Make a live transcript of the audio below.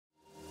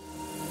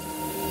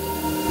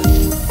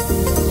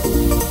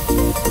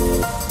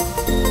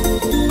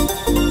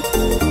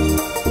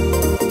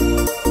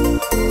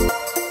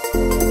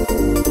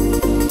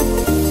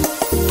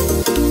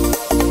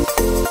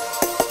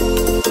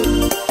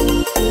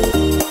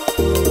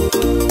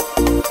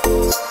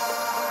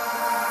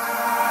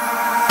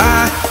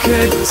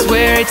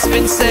Swear it's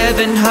been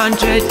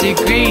 700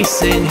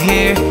 degrees in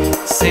here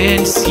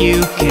since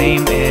you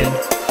came in.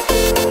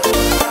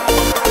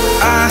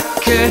 I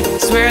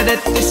could swear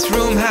that this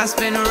room has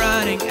been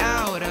running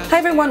out of... Hi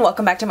everyone,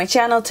 welcome back to my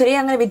channel. Today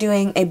I'm going to be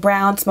doing a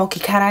brown smoky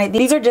cat eye.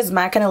 These are just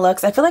my kind of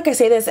looks. I feel like I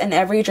say this in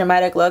every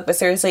dramatic look, but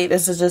seriously,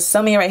 this is just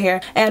so me right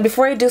here. And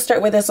before I do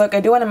start with this look, I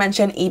do want to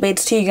mention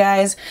Ebates to you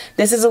guys.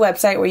 This is a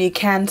website where you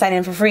can sign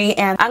in for free,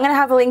 and I'm going to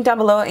have a link down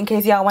below in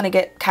case y'all want to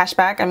get cash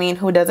back. I mean,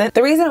 who doesn't?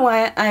 The reason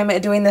why I'm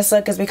doing this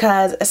look is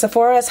because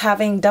Sephora is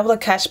having double the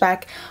cash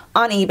back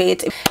on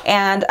Ebates,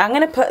 and I'm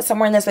gonna put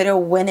somewhere in this video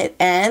when it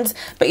ends,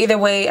 but either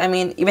way, I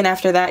mean, even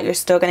after that, you're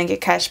still gonna get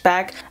cash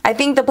back. I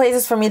think the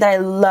places for me that I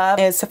love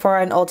is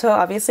Sephora and Ulta,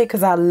 obviously,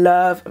 because I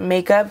love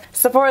makeup.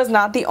 Sephora is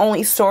not the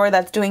only store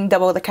that's doing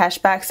double the cash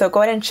back, so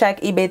go ahead and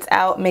check Ebates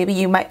out. Maybe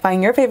you might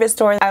find your favorite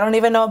store I don't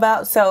even know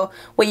about. So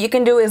what you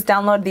can do is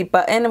download the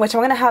button, which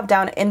I'm gonna have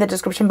down in the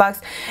description box,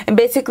 and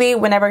basically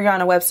whenever you're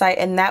on a website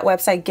and that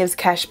website gives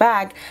cash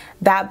back,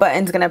 that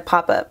button's gonna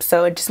pop up,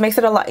 so it just makes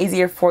it a lot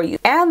easier for you.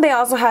 And they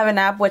also have an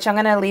app, which I'm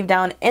gonna leave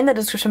down in the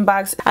description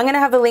box. I'm gonna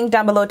have the link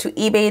down below to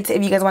Ebates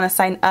if you guys want to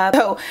sign up.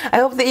 So I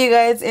hope that you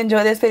guys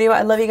enjoy this video.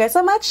 I love you guys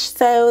so much,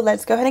 so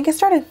let's go ahead and get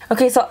started.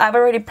 Okay, so I've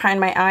already primed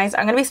my eyes.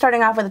 I'm gonna be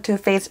starting off with the Too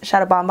Faced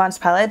Shadow Bonbons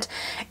palette,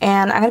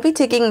 and I'm gonna be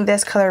taking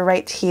this color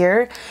right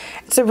here.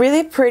 It's a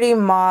really pretty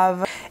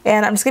mauve,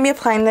 and I'm just gonna be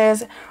applying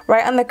this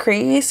right on the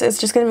crease. It's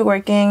just gonna be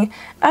working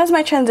as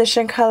my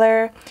transition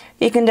color.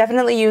 You can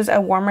definitely use a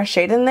warmer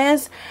shade than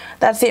this.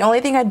 That's the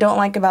only thing I don't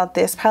like about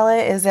this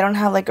palette, is they don't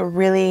have like a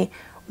really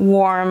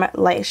warm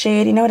light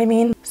shade, you know what I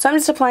mean? So I'm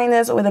just applying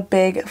this with a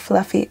big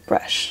fluffy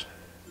brush.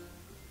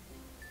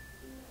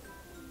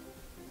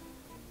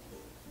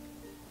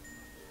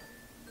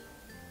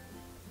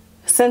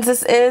 Since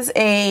this is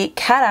a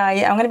cat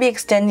eye, I'm going to be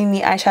extending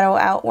the eyeshadow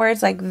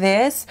outwards like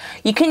this.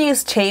 You can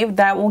use tape,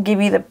 that will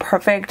give you the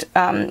perfect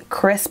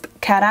crisp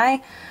cat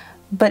eye.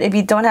 But if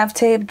you don't have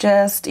tape,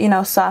 just, you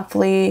know,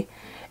 softly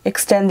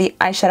extend the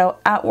eyeshadow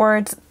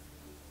outwards.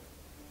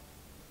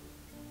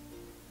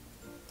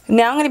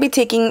 Now I'm going to be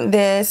taking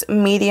this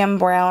medium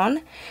brown,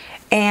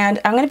 and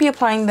I'm going to be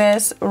applying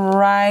this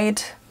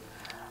right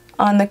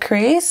on the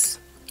crease.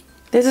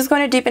 This is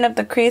going to deepen up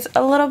the crease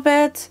a little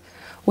bit.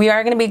 We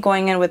are going to be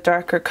going in with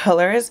darker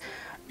colors,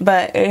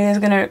 but it is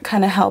going to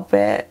kind of help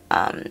it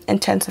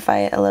intensify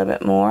it a little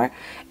bit more.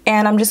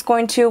 And I'm just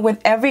going to, with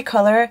every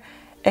color,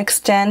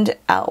 extend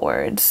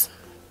outwards.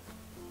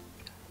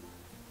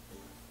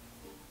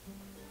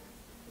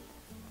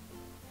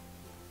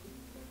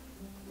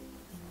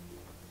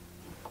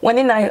 One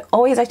thing that I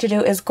always like to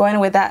do is go in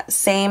with that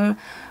same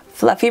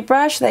fluffy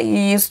brush that you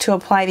use to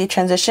apply the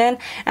transition,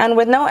 and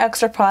with no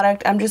extra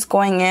product, I'm just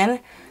going in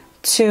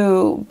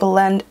to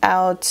blend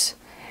out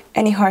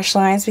any harsh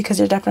lines, because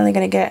you're definitely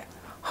going to get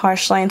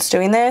harsh lines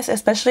doing this,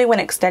 especially when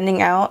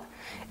extending out.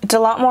 It's a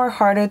lot more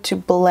harder to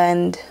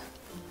blend.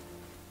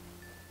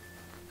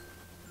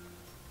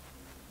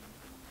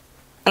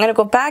 I'm going to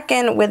go back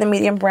in with a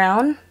medium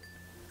brown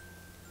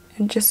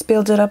and just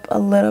build it up a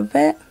little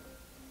bit.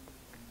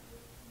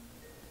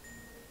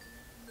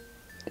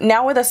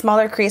 Now with a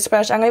smaller crease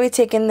brush, I'm going to be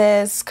taking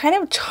this kind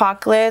of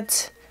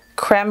chocolate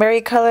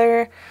cranberry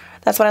color.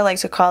 That's what I like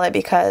to call it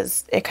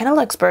because it kind of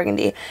looks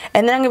burgundy.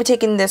 And then I'm going to be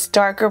taking this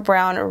darker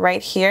brown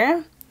right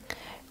here.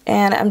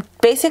 And I'm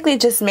basically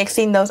just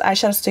mixing those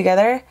eyeshadows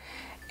together.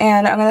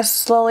 And I'm going to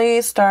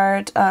slowly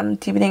start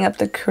deepening up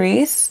the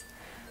crease.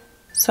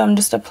 So I'm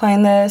just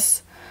applying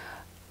this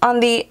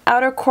on the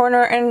outer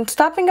corner and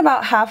stopping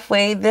about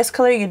halfway. This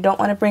color you don't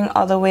want to bring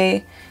all the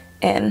way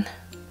in.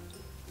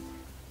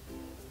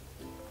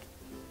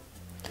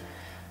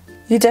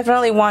 You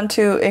definitely want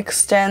to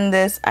extend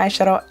this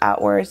eyeshadow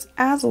outwards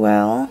as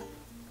well.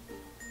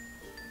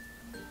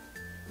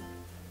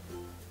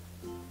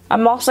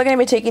 I'm also going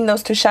to be taking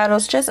those two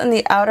shadows just in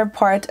the outer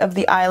part of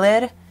the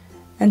eyelid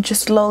and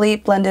just slowly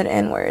blend it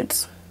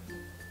inwards.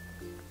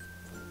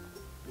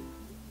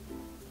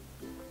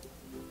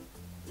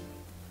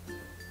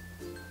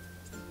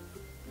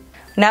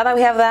 Now that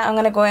we have that, I'm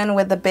going to go in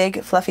with the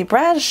big fluffy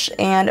brush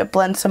and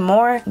blend some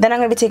more. Then I'm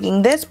going to be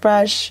taking this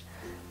brush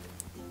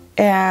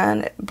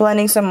and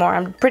blending some more.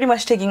 I'm pretty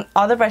much taking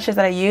all the brushes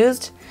that I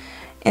used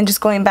and just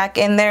going back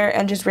in there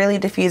and just really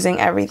diffusing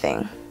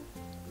everything.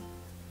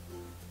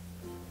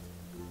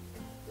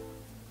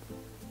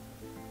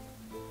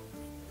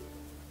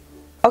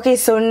 Okay,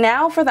 so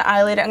now for the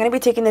eyelid, I'm going to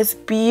be taking this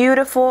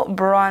beautiful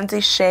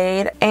bronzy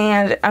shade,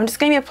 and I'm just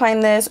going to be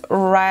applying this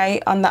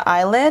right on the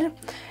eyelid.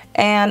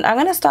 And I'm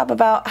going to stop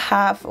about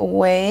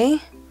halfway,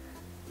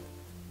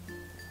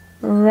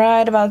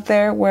 right about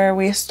there where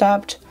we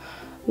stopped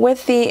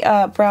with the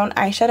brown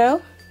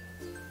eyeshadow.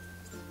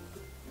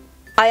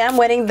 I am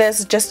wetting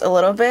this just a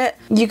little bit.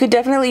 You could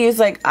definitely use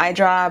like eye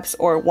drops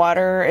or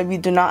water if you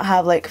do not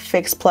have like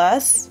Fix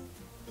Plus.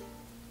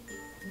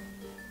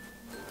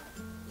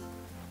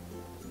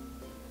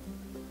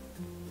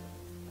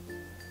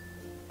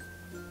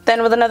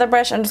 Then with another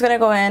brush, I'm just going to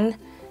go in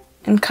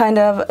and kind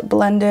of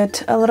blend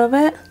it a little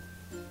bit.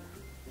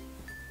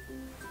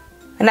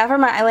 And now for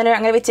my eyeliner,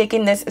 I'm going to be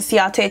taking this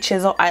Ciate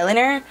Chisel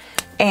eyeliner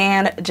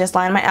and just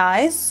line my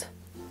eyes.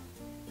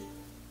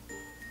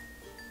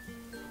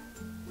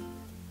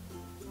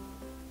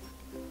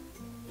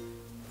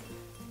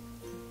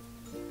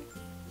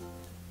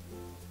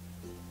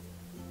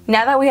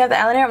 Now that we have the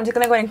eyeliner, I'm just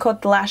going to go ahead and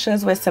coat the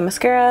lashes with some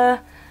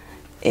mascara.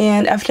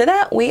 And after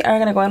that, we are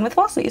going to go in with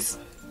falsies.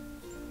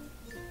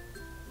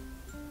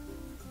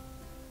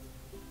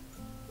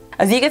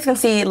 As you guys can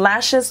see,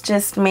 lashes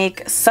just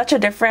make such a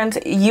difference.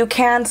 You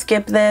can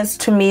skip this.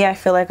 To me, I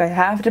feel like I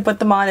have to put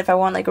them on if I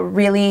want like a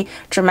really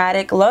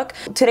dramatic look.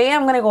 Today,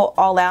 I'm going to go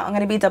all out. I'm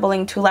going to be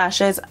doubling 2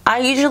 lashes. I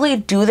usually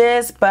do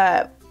this,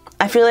 but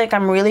I feel like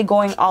I'm really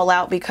going all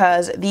out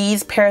because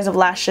these pairs of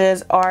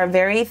lashes are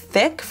very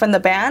thick from the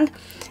band.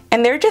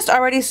 And they're just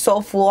already so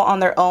full on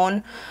their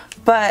own.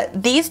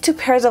 But these 2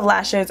 pairs of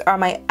lashes are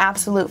my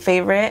absolute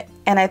favorite,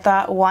 and I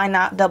thought, why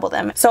not double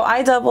them? So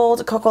I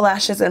doubled Koko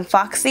lashes in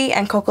Foxy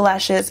and Koko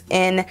lashes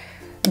in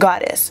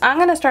Goddess. I'm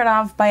going to start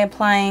off by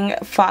applying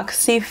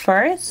Foxy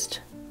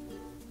first.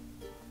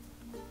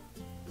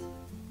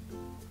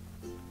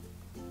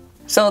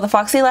 So the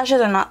Foxy lashes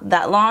are not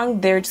that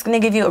long. They're just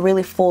going to give you a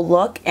really full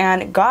look,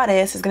 and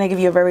Goddess is going to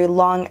give you a very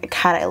long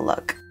cat eye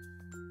look.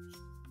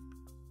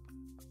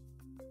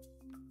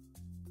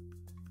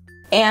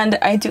 And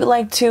I do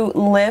like to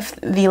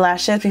lift the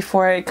lashes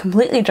before it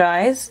completely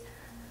dries.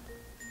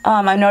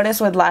 I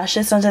noticed with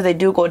lashes, sometimes they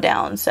do go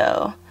down.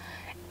 So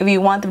if you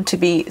want them to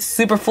be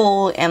super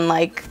full and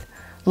like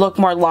look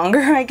more longer,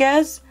 I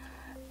guess,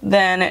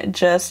 then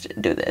just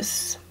do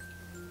this.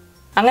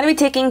 I'm going to be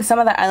taking some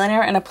of the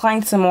eyeliner and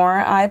applying some more.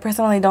 I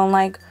personally don't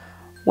like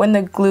when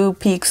the glue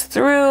peeks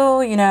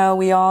through. You know,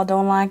 we all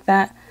don't like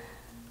that.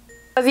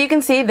 As you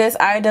can see, this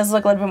eye does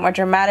look a little bit more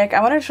dramatic.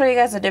 I want to show you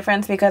guys the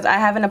difference because I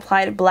haven't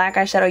applied black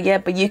eyeshadow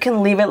yet, but you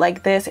can leave it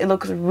like this. It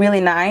looks really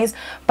nice,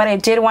 but I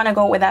did want to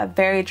go with that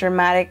very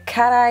dramatic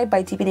cat eye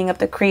by deepening up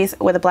the crease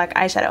with a black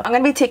eyeshadow. I'm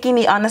going to be taking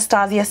the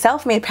Anastasia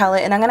Self-Made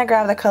palette, and I'm going to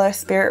grab the color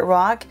Spirit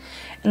Rock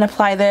and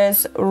apply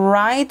this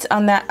right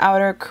on that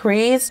outer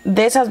crease.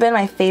 This has been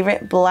my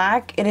favorite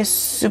black. It is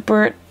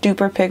super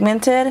duper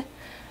pigmented.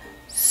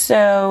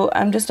 So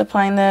I'm just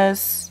applying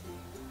this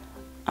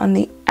on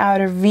the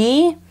outer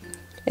V.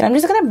 And I'm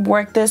just going to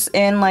work this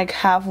in like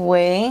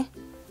halfway.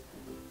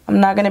 I'm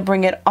not going to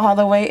bring it all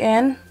the way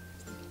in.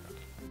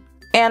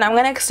 And I'm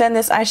going to extend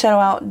this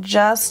eyeshadow out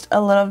just a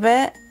little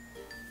bit.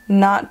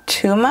 Not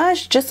too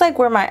much. Just like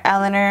where my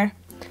eyeliner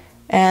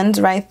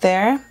ends, right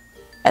there.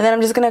 And then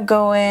I'm just going to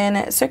go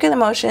in circular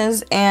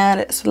motions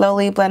and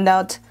slowly blend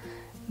out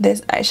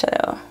this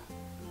eyeshadow.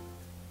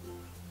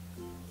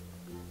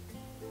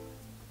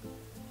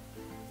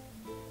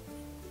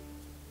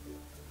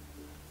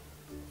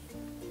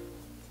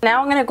 Now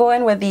I'm going to go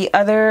in with the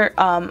other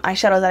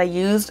eyeshadow that I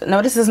used.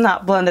 Notice it's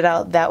not blended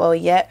out that well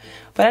yet.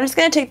 But I'm just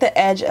going to take the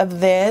edge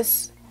of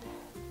this.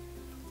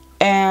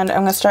 And I'm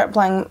going to start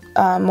applying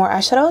more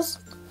eyeshadows.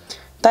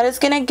 That is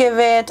going to give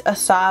it a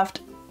soft,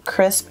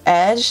 crisp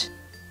edge.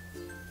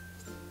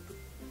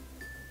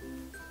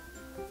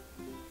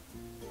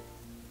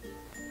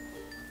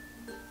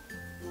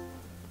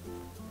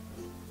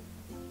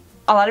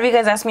 A lot of you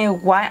guys ask me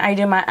why I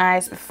do my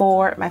eyes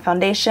before my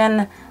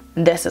foundation.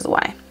 This is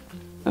why.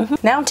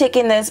 Now I'm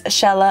taking this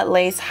Chella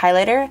lace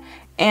highlighter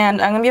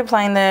and I'm going to be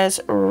applying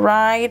this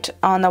right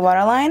on the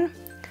waterline.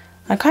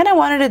 I kind of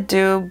wanted to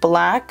do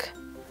black,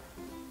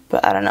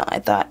 but I don't know, I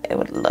thought it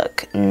would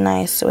look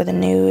nice with a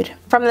nude.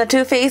 From the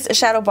Too Faced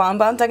Shadow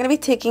Bonbons, I'm going to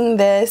be taking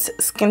this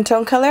skin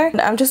tone color.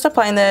 And I'm just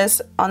applying this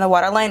on the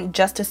waterline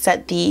just to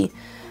set the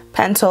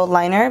pencil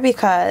liner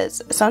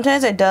because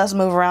sometimes it does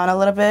move around a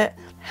little bit,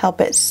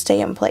 help it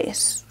stay in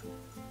place.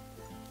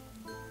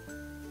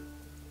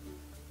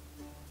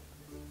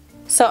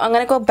 So I'm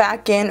going to go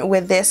back in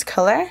with this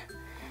color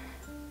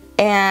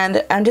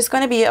and I'm just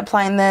going to be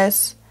applying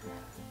this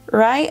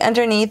right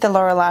underneath the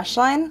lower lash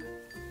line.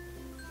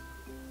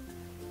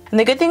 And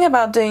the good thing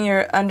about doing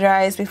your under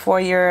eyes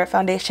before your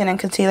foundation and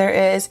concealer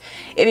is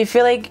if you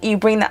feel like you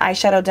bring the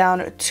eyeshadow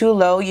down too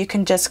low, you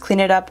can just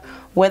clean it up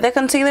with a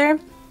concealer.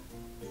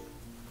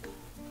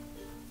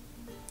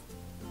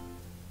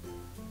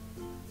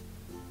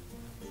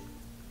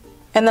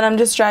 And then I'm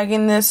just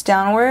dragging this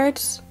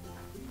downwards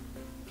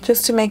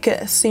just to make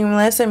it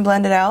seamless and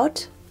blend it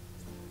out.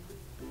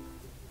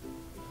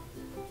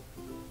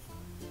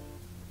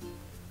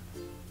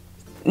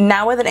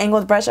 Now with an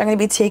angled brush, I'm going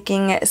to be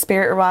taking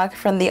Spirit Rock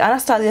from the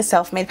Anastasia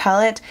Self-Made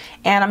palette,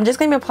 and I'm just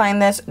going to be applying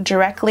this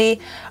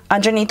directly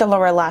underneath the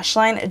lower lash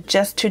line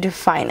just to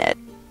define it.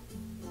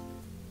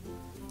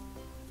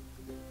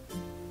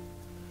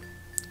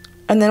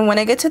 And then when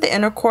I get to the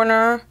inner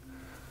corner,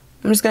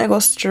 I'm just going to go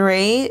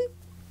straight.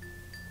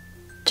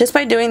 Just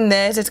by doing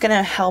this, it's going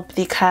to help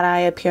the cat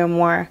eye appear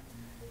more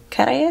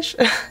cat eye-ish.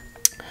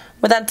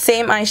 With that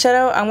same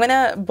eyeshadow, I'm going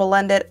to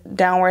blend it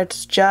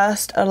downwards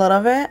just a little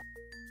bit.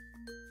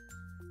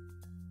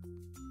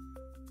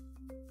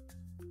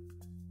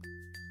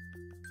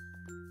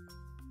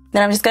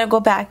 Then I'm just going to go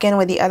back in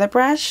with the other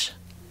brush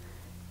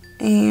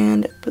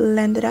and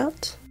blend it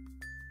out.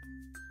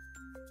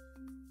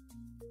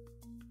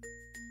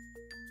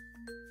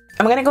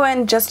 I'm going to go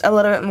in just a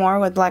little bit more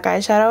with black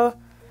eyeshadow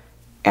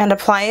and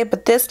apply it,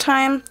 but this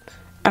time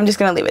I'm just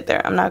going to leave it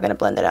there. I'm not going to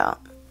blend it out.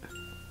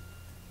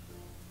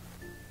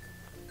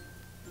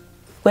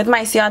 With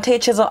my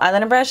Ciate Chisel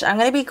eyeliner brush, I'm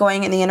going to be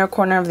going in the inner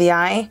corner of the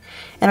eye,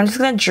 and I'm just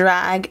going to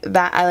drag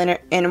that eyeliner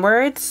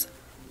inwards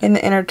in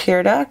the inner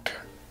tear duct.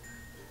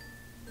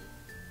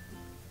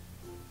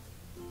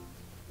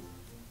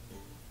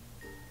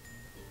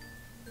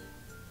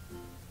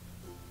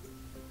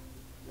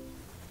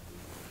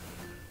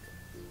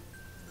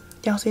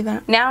 Y'all see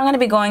that? Now I'm going to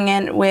be going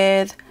in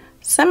with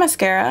some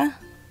mascara.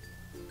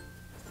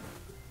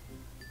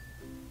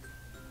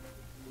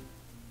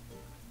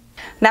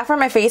 Now for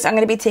my face, I'm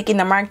going to be taking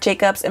the Marc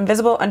Jacobs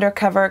Invisible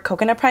Undercover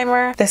Coconut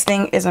Primer. This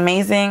thing is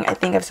amazing. I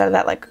think I've said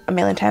that like a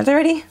million times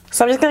already.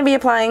 So I'm just going to be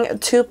applying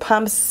 2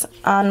 pumps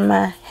on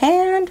my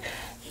hand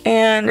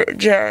and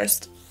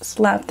just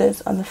slap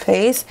this on the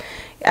face.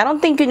 I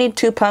don't think you need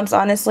 2 pumps,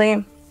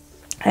 honestly.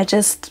 I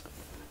don't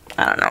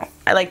know.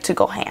 I like to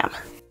go ham.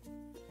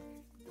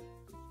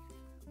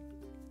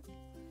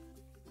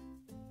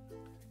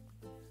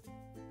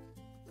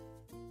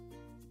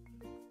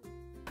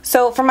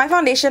 So for my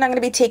foundation, I'm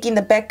going to be taking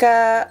the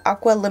Becca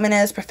Aqua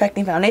Luminous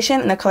Perfecting Foundation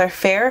in the color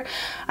Fair.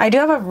 I do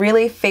have a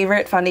really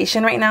favorite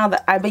foundation right now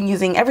that I've been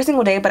using every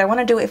single day, but I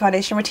want to do a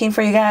foundation routine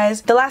for you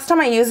guys. The last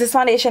time I used this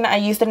foundation, I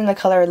used it in the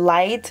color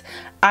Light.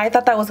 I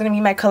thought that was going to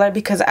be my color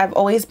because I've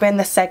always been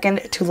the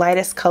second to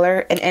lightest color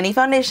in any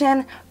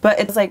foundation, but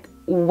it's like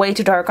way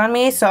too dark on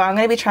me, so I'm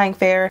going to be trying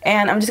Fair,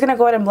 and I'm just going to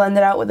go ahead and blend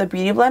it out with a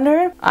beauty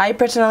blender. I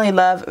personally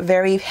love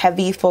very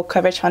heavy full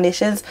coverage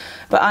foundations,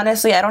 but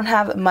honestly I don't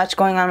have much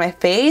going on my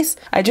face.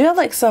 I do have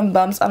like some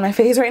bumps on my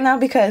face right now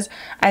because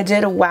I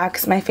did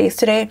wax my face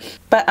today,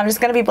 but I'm just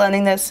going to be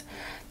blending this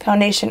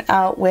foundation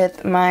out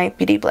with my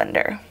beauty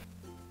blender.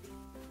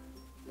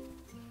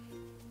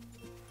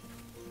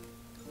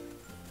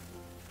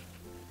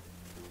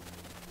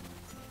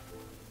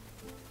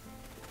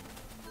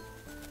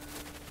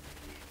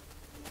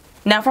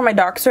 Now for my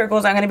dark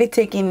circles, I'm going to be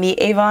taking the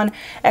Avon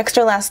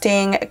Extra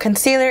Lasting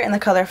Concealer in the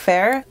color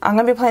Fair. I'm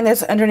going to be applying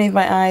this underneath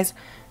my eyes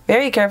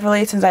very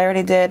carefully since I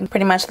already did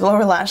pretty much the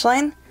lower lash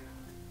line.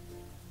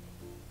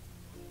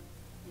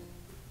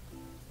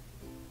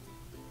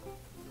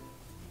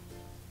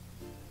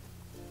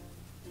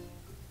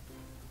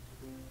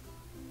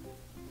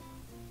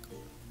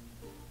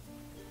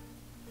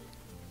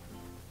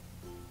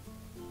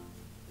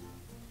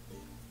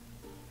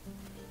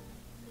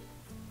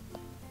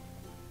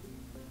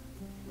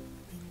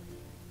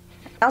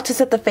 Now to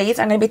set the face,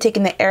 I'm going to be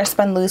taking the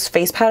Airspun Loose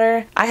Face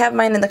Powder. I have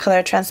mine in the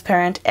color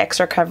Transparent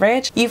Extra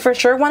Coverage. You for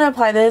sure want to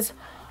apply this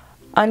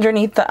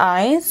underneath the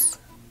eyes,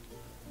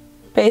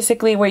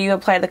 basically where you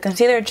apply the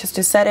concealer just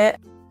to set it.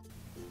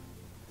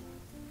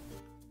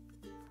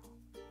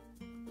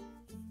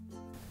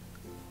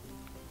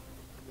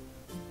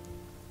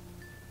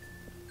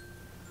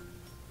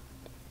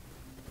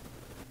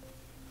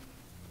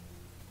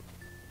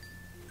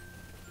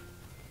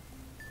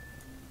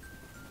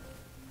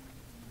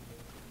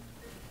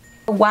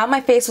 While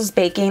my face was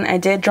baking, I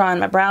did draw on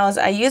my brows.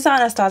 I used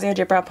Anastasia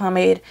Dip Brow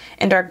Pomade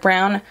in dark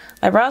brown.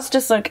 My brows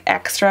just look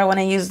extra when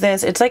I use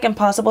this. It's like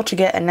impossible to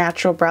get a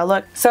natural brow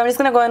look. So I'm just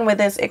going to go in with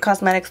this It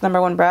Cosmetics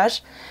 #1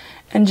 brush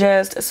and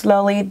just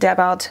slowly dab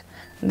out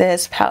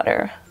this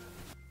powder.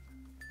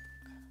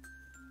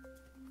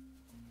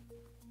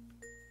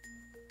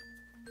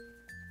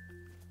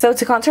 So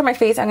to contour my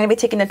face, I'm going to be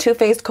taking the Too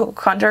Faced Koko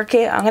Contour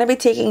Kit. I'm going to be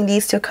taking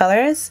these 2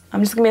 colors.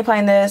 I'm just going to be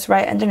applying this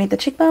right underneath the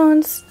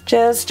cheekbones.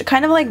 Just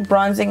kind of like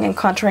bronzing and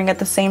contouring at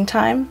the same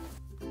time.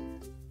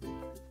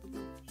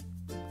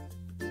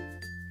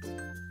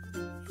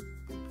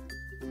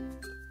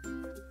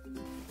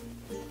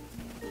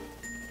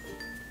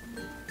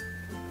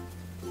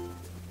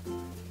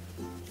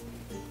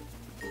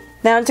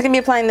 Now I'm just going to be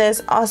applying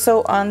this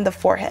also on the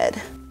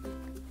forehead.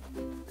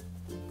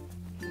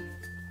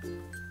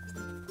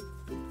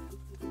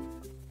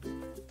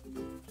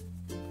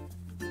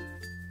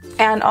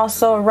 And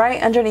also right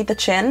underneath the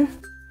chin.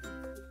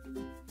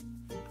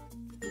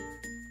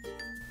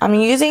 I'm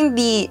using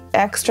the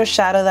extra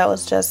shadow that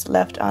was just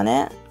left on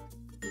it.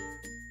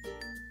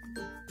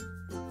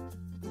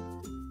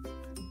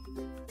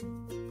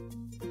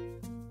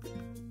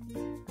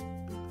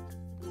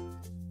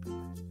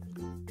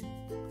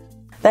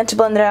 Then to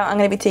blend it out, I'm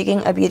going to be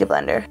taking a beauty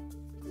blender.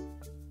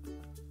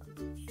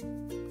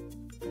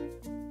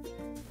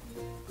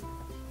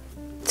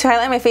 To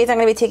highlight my face, I'm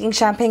going to be taking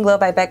Champagne Glow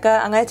by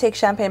Becca. I'm going to take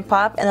Champagne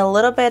Pop and a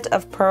little bit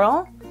of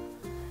Pearl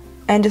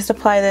and just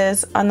apply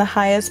this on the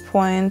highest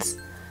points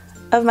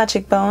of my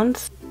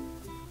cheekbones.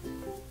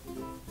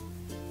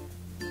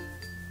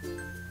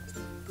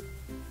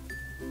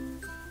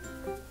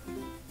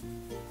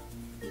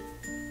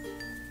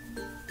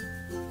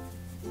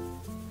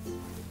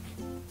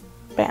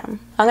 Bam.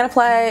 I'm going to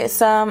apply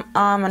some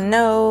on my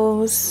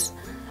nose,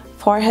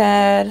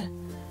 forehead,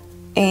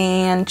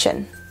 and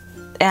chin.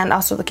 And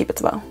also the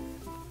Cupid's bow.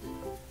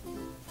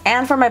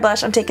 And for my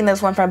blush, I'm taking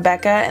this one from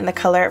Becca in the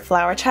color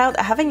Flower Child.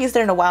 I haven't used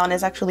it in a while and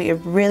it's actually a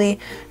really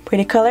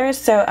pretty color.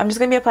 So I'm just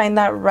going to be applying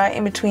that right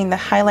in between the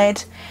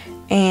highlight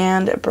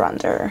and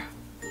bronzer.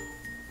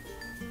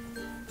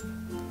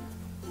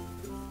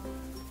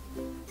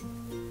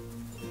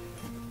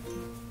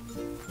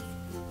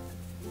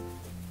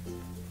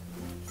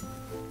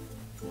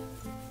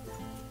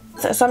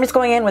 So I'm just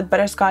going in with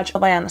Butterscotch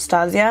by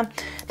Anastasia.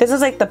 This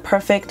is like the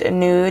perfect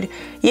nude.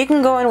 You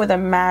can go in with a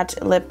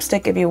matte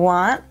lipstick if you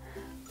want.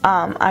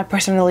 I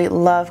personally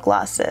love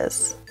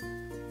glosses.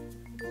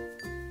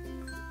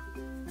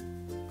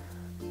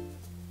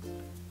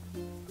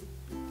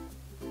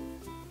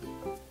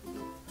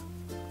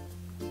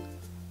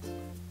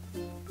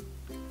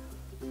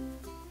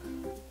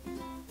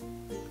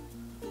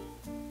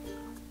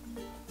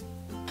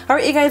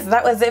 Alright you guys,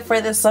 that was it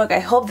for this look. I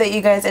hope that you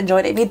guys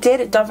enjoyed it. If you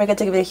did, don't forget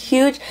to give it a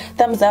huge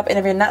thumbs up. And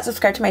if you're not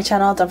subscribed to my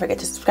channel, don't forget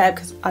to subscribe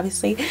because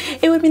obviously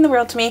it would mean the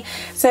world to me.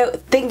 So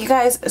thank you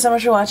guys so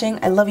much for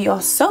watching. I love you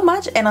all so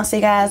much and I'll see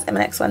you guys in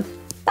the next one.